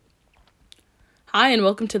Hi, and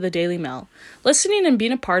welcome to the Daily Mail. Listening and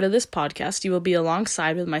being a part of this podcast, you will be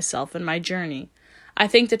alongside with myself and my journey. I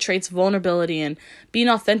think the traits vulnerability and being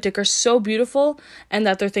authentic are so beautiful and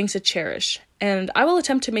that they're things to cherish, and I will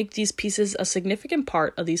attempt to make these pieces a significant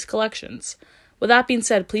part of these collections. With that being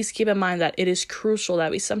said, please keep in mind that it is crucial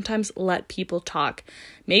that we sometimes let people talk.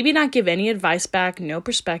 Maybe not give any advice back, no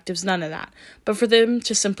perspectives, none of that, but for them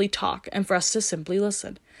to simply talk and for us to simply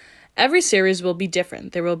listen. Every series will be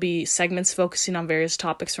different. There will be segments focusing on various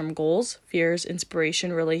topics from goals, fears,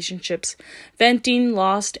 inspiration, relationships, venting,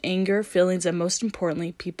 loss, anger, feelings, and most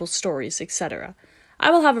importantly, people's stories, etc. I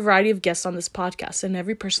will have a variety of guests on this podcast, and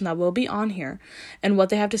every person that will be on here and what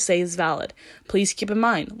they have to say is valid. Please keep in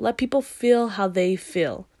mind, let people feel how they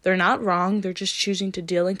feel. They're not wrong, they're just choosing to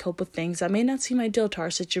deal and cope with things that may not seem ideal to our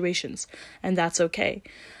situations, and that's okay.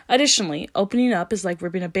 Additionally, opening up is like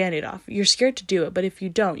ripping a band-aid off. You're scared to do it, but if you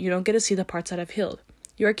don't get to see the parts that have healed.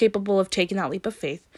 You are capable of taking that leap of faith